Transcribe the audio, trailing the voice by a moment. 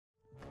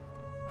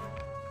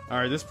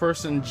Alright, this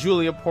person,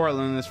 Julia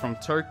Portland, is from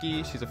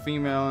Turkey. She's a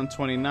female and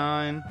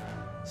 29.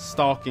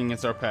 Stalking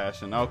is her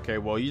passion. Okay,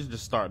 well, you're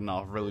just starting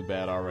off really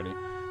bad already.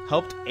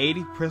 Helped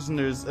 80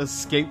 prisoners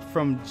escape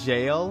from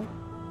jail.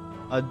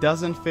 A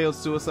dozen failed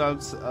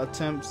suicide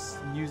attempts.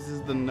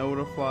 Uses the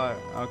notify.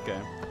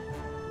 Okay.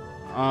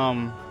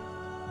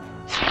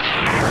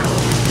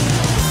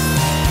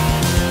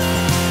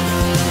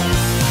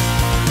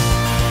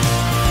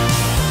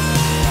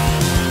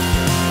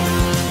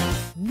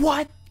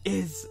 What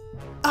is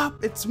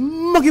up? It's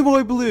Monkey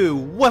Boy Blue.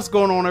 What's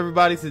going on,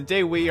 everybody?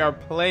 Today we are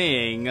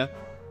playing...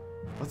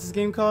 What's this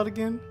game called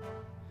again?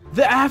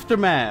 The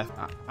Aftermath.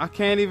 I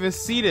can't even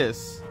see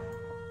this.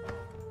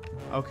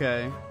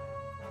 Okay.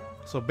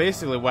 So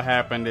basically what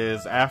happened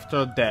is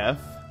after death,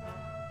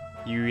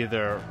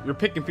 you're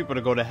picking people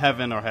to go to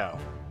heaven or hell.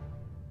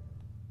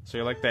 So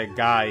you're like that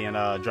guy in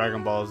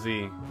Dragon Ball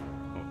Z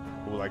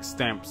who like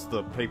stamps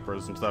the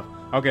papers and stuff.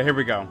 Okay, here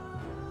we go.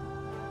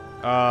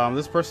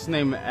 This person's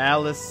named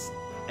Alice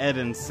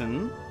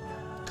Edinson.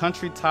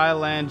 Country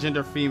Thailand,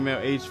 gender female,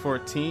 age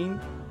 14.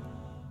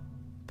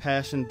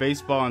 Passion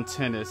baseball and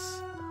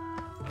tennis.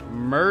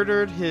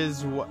 Murdered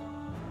his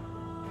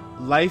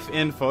life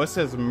info. It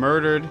says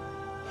murdered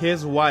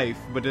his wife,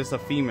 but it's a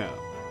female,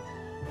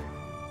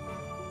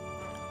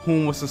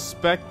 whom was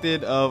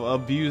suspected of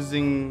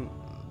abusing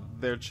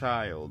their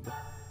child.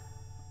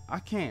 I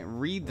can't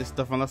read this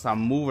stuff unless I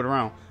move it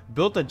around.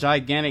 Built a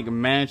gigantic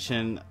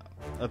mansion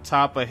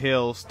atop a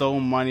hill.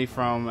 Stole money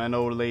from an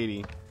old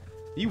lady.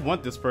 You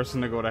want this person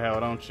to go to hell,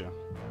 don't you?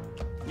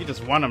 You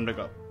just want them to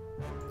go.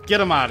 Get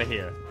them out of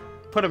here.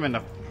 Put them in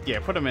the... Yeah,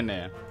 put them in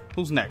there.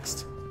 Who's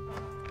next?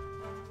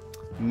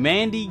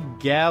 Mandy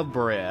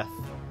Galbraith.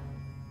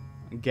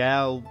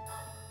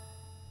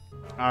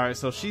 Alright,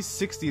 so she's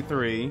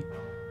 63.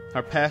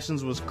 Her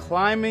passions was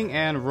climbing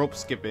and rope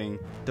skipping.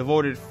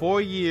 Devoted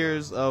 4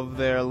 years of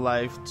their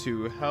life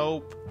to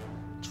help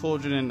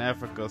children in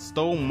Africa.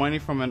 Stole money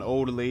from an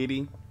old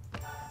lady.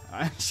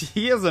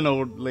 She is an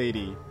old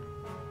lady.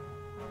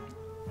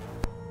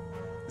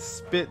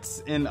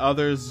 Spits in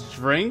others'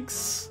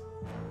 drinks.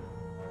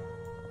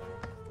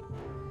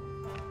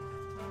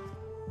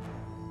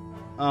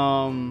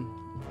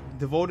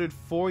 Devoted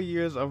 4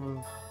 years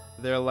of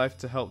their life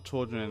to help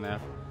children in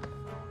Africa.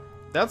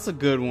 That's a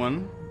good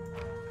one.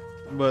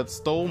 But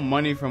stole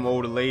money from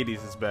old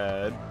ladies is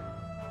bad.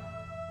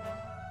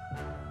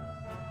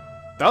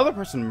 The other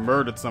person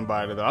murdered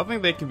somebody though. I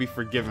think they can be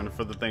forgiven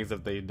for the things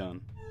that they've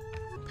done.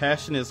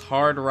 Passion is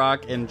hard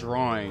rock and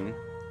drawing.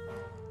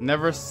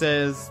 Never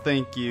says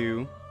thank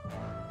you.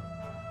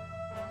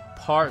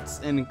 Parts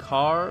in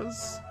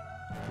cars?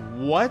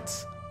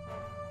 What?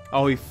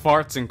 Oh, he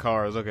farts in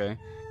cars, okay.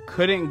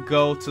 Couldn't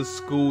go to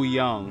school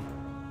young.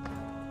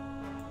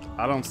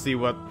 I don't see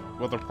what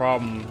the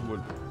problem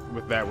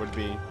with that would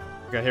be.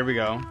 Okay, here we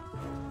go.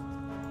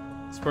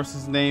 This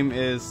person's name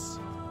is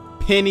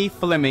Penny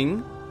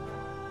Fleming.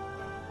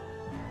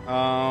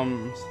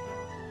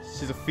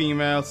 She's a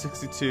female,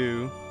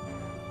 62.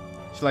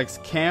 She likes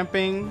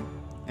camping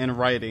and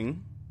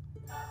writing,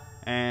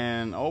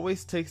 and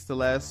always takes the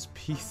last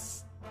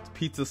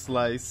pizza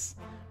slice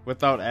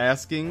without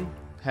asking.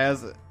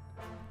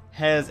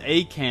 Has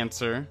a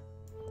cancer.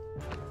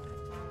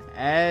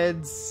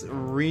 Adds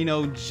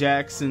Reno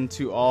Jackson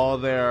to all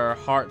their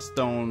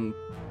Hearthstone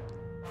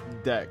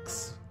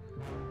decks.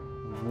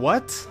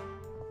 What?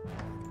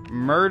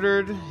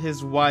 Murdered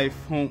his wife,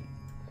 whom...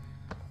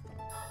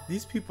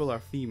 These people are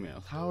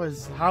females. How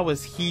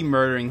is he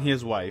murdering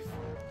his wife?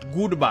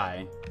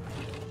 Goodbye.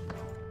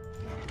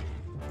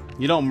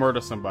 You don't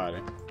murder somebody.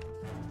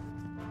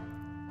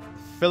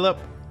 Philip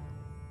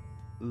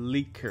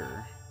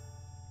Leaker.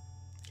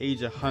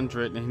 Age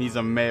 100, and he's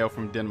a male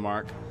from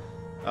Denmark.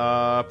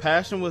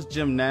 Passion was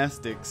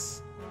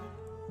gymnastics.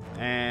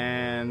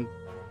 And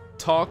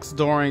talks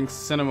during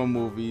cinema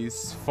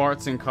movies.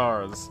 Farts in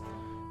cars.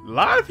 A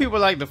lot of people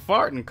like to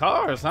fart in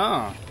cars,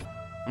 huh?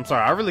 I'm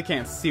sorry, I really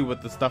can't see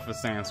what the stuff is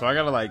saying, so I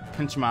gotta like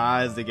pinch my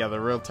eyes together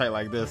real tight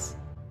like this.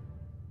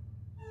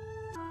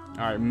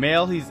 Alright,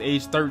 male, he's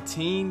age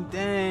 13.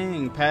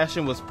 Dang,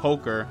 passion was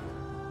poker.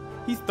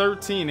 He's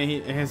 13 and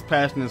his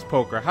passion is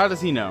poker. How does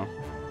he know?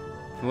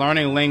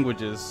 Learning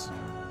languages.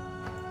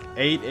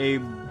 Ate a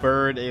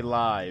bird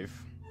alive.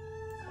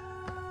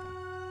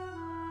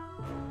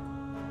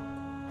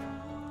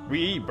 We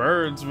eat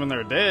birds when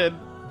they're dead.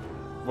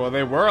 Well,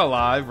 they were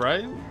alive,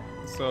 right?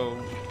 So,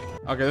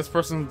 okay, this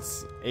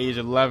person's age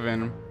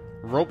 11.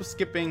 Rope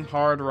skipping,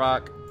 hard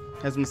rock.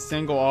 Has been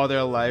single all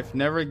their life.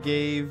 Never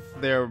gave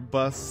their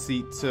bus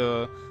seat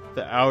to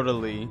the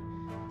elderly.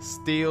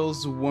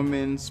 Steals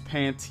women's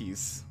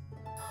panties.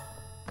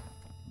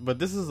 But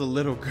this is a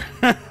little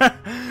girl.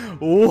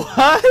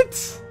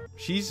 What?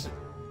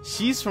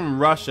 She's from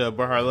Russia,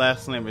 but her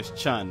last name is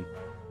Chun.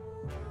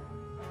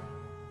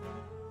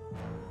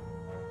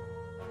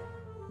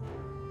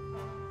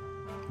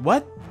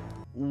 What?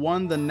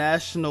 Won the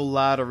national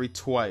lottery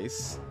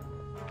twice.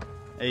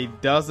 A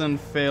dozen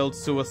failed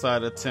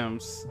suicide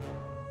attempts.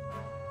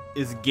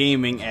 Is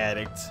gaming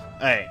addict.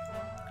 Hey,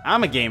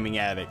 I'm a gaming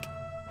addict.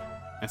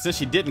 And since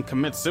she didn't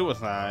commit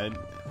suicide,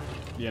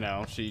 you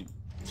know, she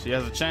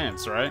has a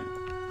chance, right?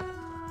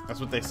 That's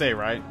what they say,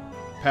 right?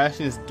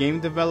 Passion is game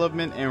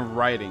development and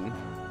writing.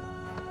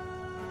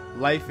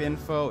 Life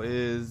info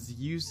is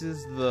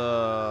uses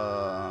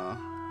the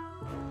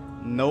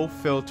no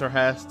filter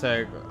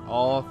hashtag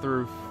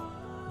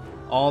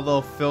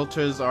although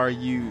filters are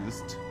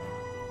used.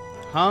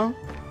 Huh?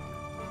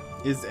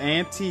 Is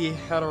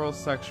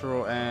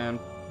anti-heterosexual and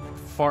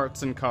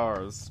farts in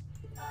cars.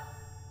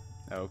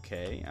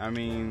 Okay, I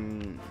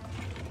mean,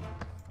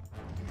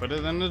 put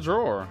it in the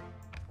drawer.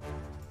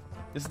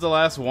 This is the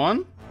last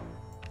one?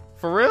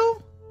 For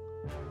real?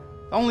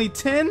 Only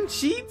 10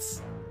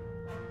 sheets?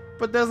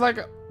 But there's like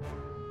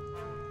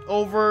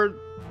over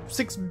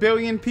 6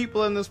 billion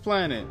people in this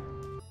planet.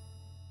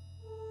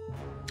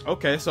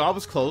 Okay, so I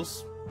was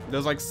close.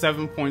 There's like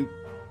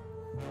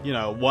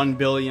 7.1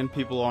 billion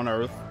people on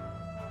Earth.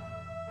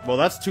 Well,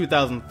 that's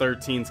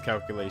 2013's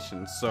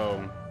calculation,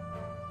 so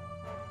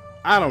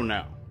I don't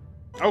know.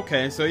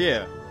 Okay, so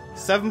yeah,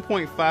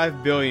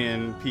 7.5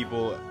 billion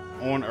people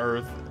on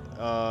Earth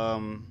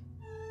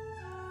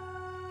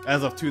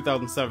as of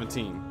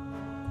 2017.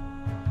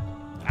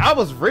 I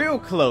was real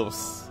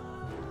close.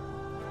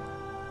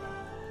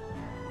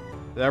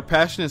 Their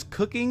passion is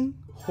cooking,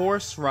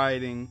 horse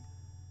riding,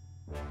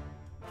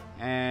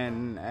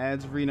 and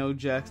adds Reno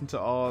Jackson to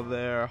all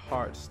their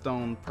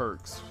Hearthstone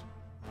perks.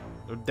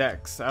 Or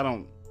decks, I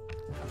don't...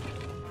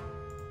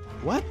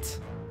 What?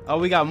 Oh,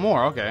 we got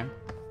more, okay.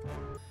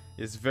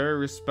 Is very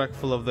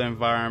respectful of the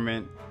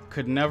environment,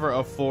 could never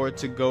afford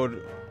to go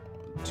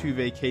to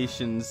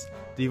vacations,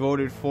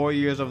 devoted 4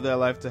 years of their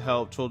life to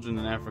help children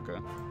in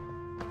Africa.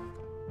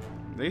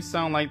 They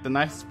sound like the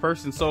nicest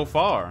person so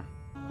far.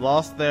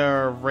 Lost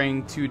their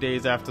ring 2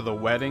 days after the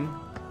wedding.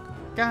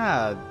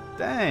 God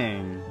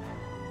dang.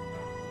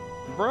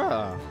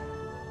 Bruh.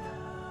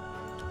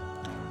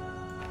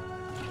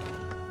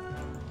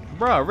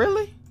 Bruh,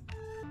 really?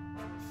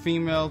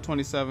 Female,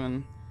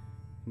 27.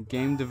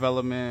 Game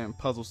development,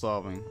 puzzle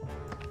solving.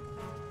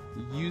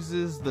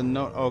 Uses the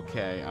note.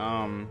 Okay,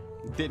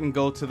 didn't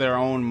go to their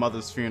own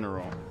mother's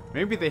funeral.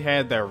 Maybe they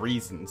had their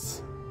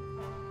reasons.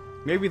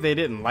 Maybe they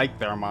didn't like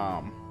their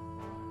mom.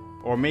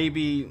 Or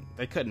maybe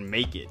they couldn't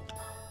make it.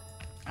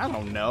 I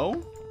don't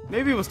know.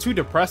 Maybe it was too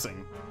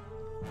depressing.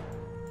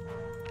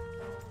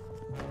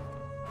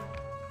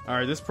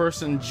 Alright, this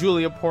person,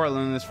 Julia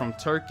Portland, is from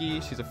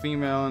Turkey. She's a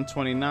female and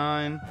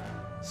 29.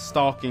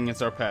 Stalking is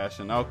her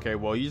passion. Okay,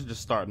 well, you're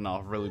just starting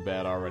off really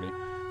bad already.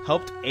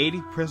 Helped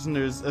 80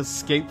 prisoners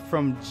escape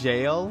from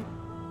jail.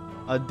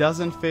 A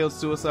dozen failed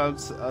suicide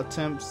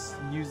attempts.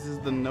 Uses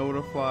the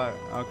notify.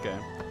 Okay.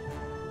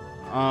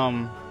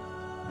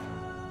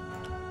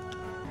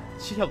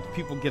 She helped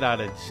people get out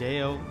of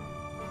jail.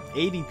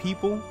 80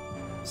 people?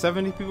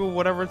 70 people?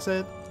 Whatever it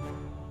said.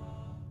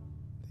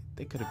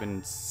 They could have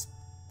been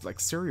like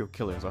serial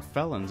killers or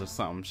felons or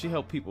something. She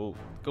helped people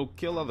go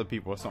kill other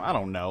people or something. I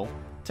don't know.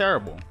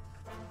 Terrible.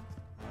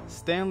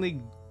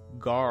 Stanley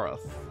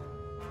Garth.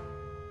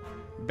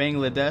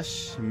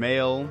 Bangladesh,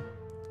 male,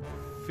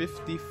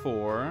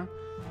 54.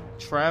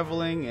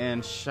 Traveling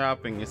and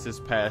shopping is his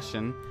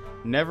passion.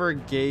 Never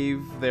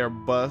gave their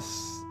bus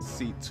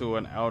seat to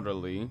an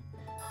elderly.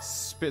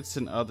 Spits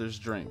in others'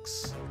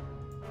 drinks.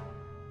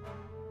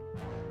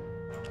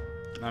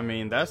 I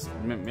mean, that's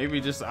maybe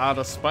just out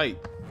of spite.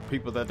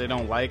 People that they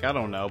don't like, I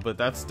don't know, but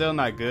that's still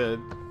not good.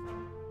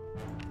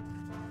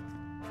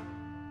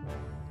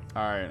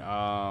 Alright,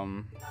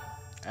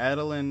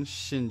 Adeline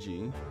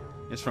Shinji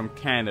is from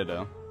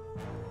Canada.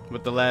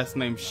 With the last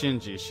name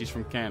Shinji, she's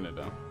from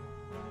Canada.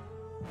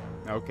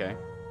 Okay.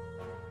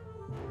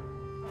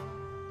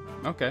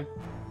 Okay.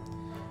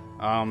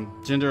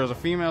 Gender is a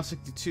female,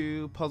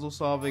 62, puzzle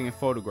solving and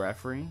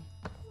photography.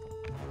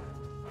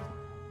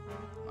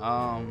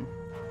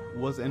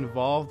 Was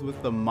involved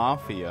with the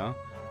mafia.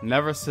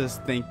 Never says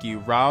thank you.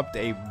 Robbed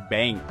a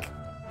bank.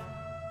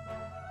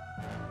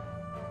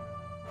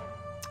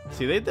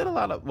 See, they did a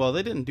lot of... Well,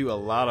 they didn't do a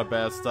lot of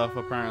bad stuff,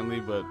 apparently,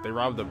 but they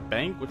robbed a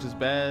bank, which is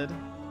bad.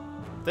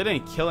 They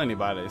didn't kill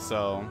anybody,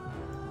 so...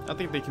 I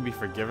think they can be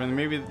forgiven.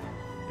 Maybe...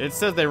 It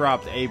says they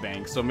robbed a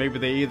bank, so maybe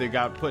they either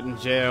got put in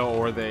jail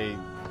or they...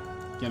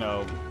 You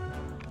know...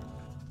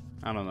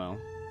 I don't know.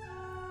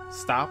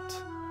 Stopped.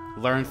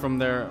 Learned from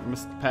their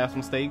past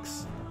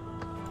mistakes.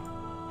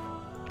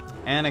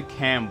 Anna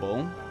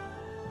Campbell.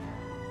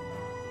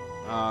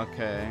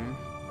 Okay.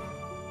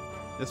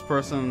 This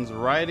person's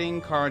writing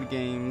card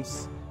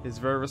games, is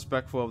very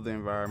respectful of the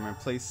environment,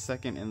 placed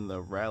second in the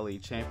rally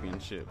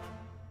championship.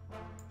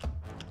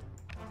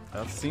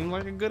 That seemed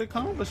like a good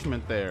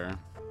accomplishment there.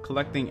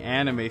 Collecting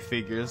anime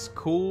figures.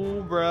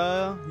 Cool,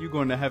 bruh. You're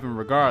going to heaven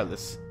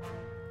regardless.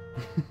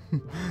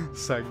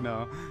 It's like,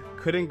 no.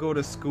 Couldn't go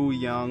to school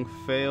young.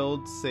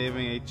 Failed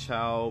saving a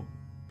child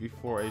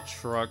before a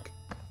truck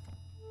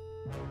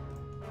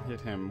hit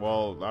him.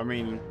 Well, I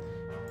mean,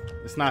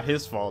 it's not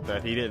his fault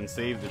that he didn't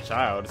save the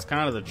child. It's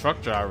kind of the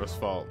truck driver's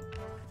fault,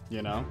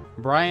 you know?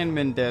 Brian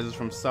Mendez is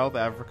from South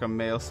Africa,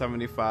 male,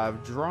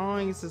 75.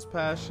 Drawing is his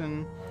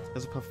passion.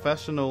 As a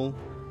professional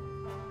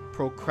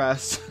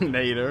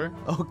procrastinator.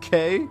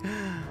 Okay.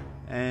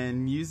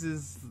 And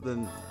uses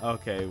the,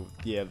 okay,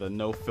 yeah, the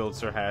no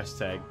filter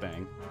hashtag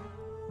thing.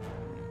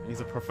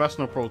 He's a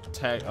professional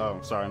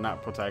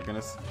not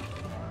protagonist.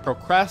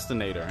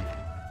 Procrastinator.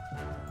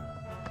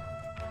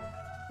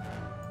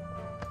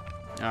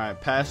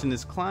 Alright, passion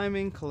is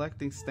climbing,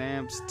 collecting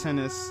stamps,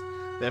 tennis.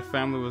 Their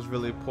family was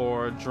really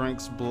poor,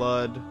 drinks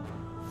blood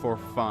for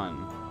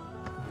fun.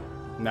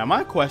 Now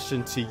my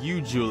question to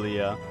you,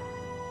 Julia,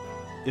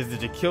 is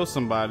did you kill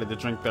somebody to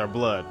drink their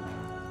blood?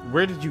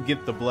 Where did you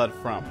get the blood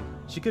from?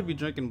 She could be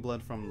drinking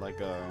blood from like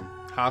a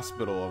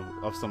hospital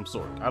of some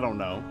sort. I don't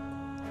know.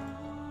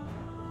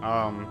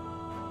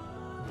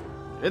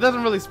 It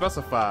doesn't really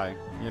specify,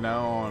 you know,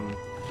 on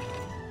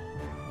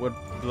what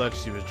blood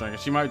she was drinking.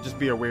 She might just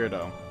be a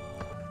weirdo.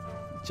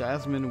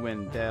 Jasmine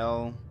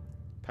Wendell,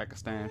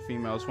 Pakistan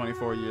female,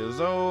 24 years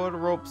old,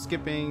 rope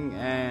skipping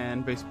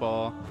and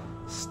baseball.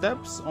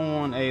 Steps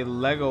on a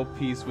Lego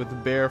piece with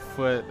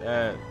barefoot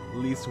at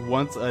least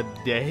once a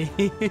day.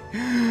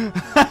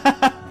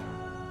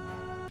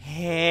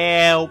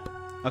 Help.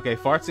 Okay,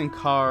 farts in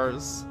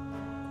cars.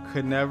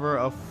 Could never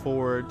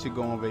afford to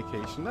go on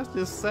vacation. That's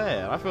just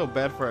sad. I feel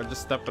bad for her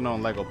just stepping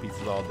on Lego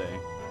pieces all day.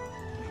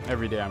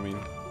 Every day, I mean.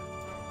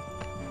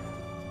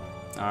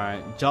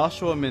 Alright,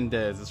 Joshua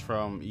Mendez is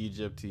from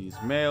Egypt. He's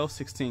male,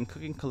 16,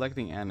 cooking,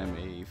 collecting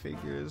anime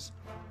figures.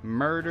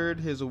 Murdered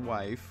his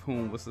wife,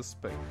 whom was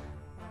suspected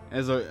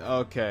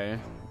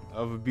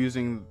of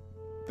abusing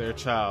their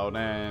child,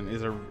 and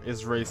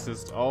is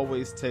racist.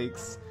 Always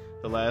takes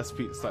the last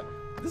piece.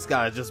 This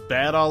guy is just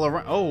bad all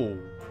around. Oh,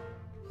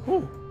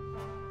 whew.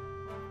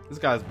 This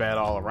guy's bad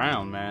all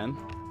around, man.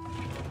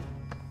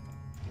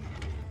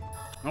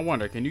 I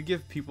wonder, can you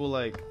give people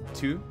like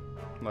 2?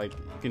 Like,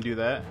 you can do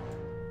that,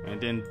 and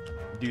then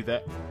do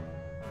that.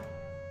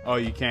 Oh,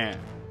 you can't.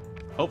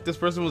 Hope this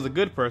person was a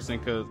good person,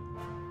 because,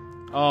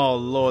 oh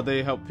Lord,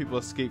 they help people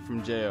escape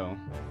from jail.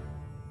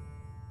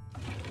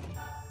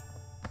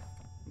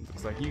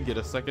 Looks like you get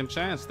a second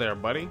chance there,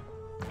 buddy.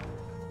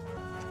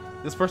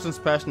 This person's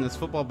passion is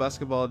football,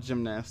 basketball,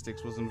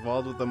 gymnastics, was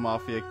involved with the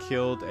mafia,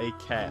 killed a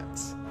cat.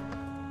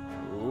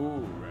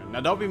 Ooh. Now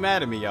don't be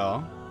mad at me,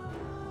 y'all.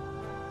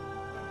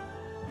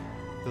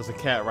 There's a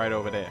cat right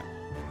over there.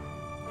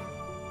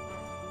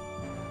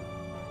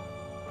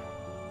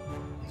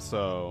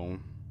 So,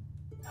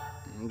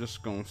 I'm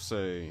just gonna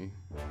say,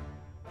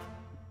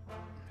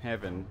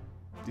 Heaven,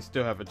 you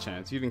still have a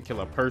chance. You didn't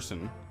kill a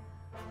person.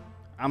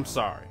 I'm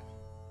sorry.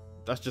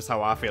 That's just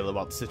how I feel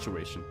about the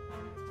situation.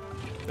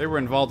 They were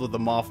involved with the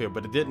mafia,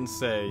 but it didn't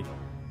say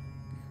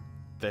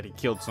that he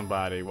killed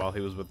somebody while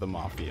he was with the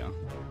mafia.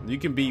 You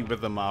can be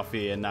with the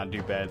mafia and not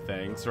do bad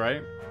things,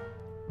 right?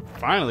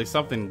 Finally,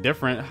 something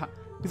different.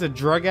 He's a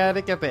drug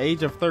addict at the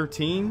age of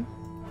 13?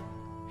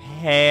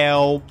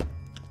 Help.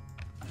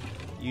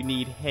 You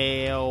need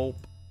help.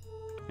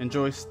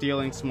 Enjoy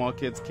stealing small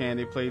kids'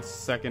 candy. Played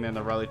second in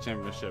the rally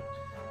championship.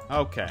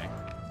 Okay.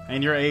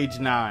 And you're age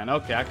 9.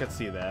 Okay, I could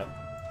see that.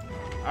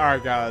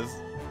 Alright, guys.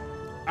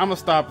 I'm gonna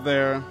stop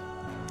there.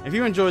 If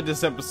you enjoyed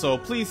this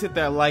episode, please hit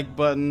that like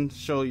button.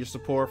 Show your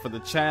support for the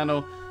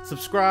channel.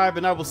 Subscribe,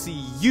 and I will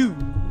see you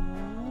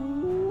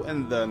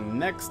in the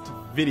next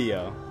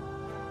video.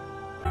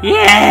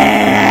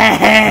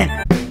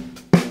 Yeah!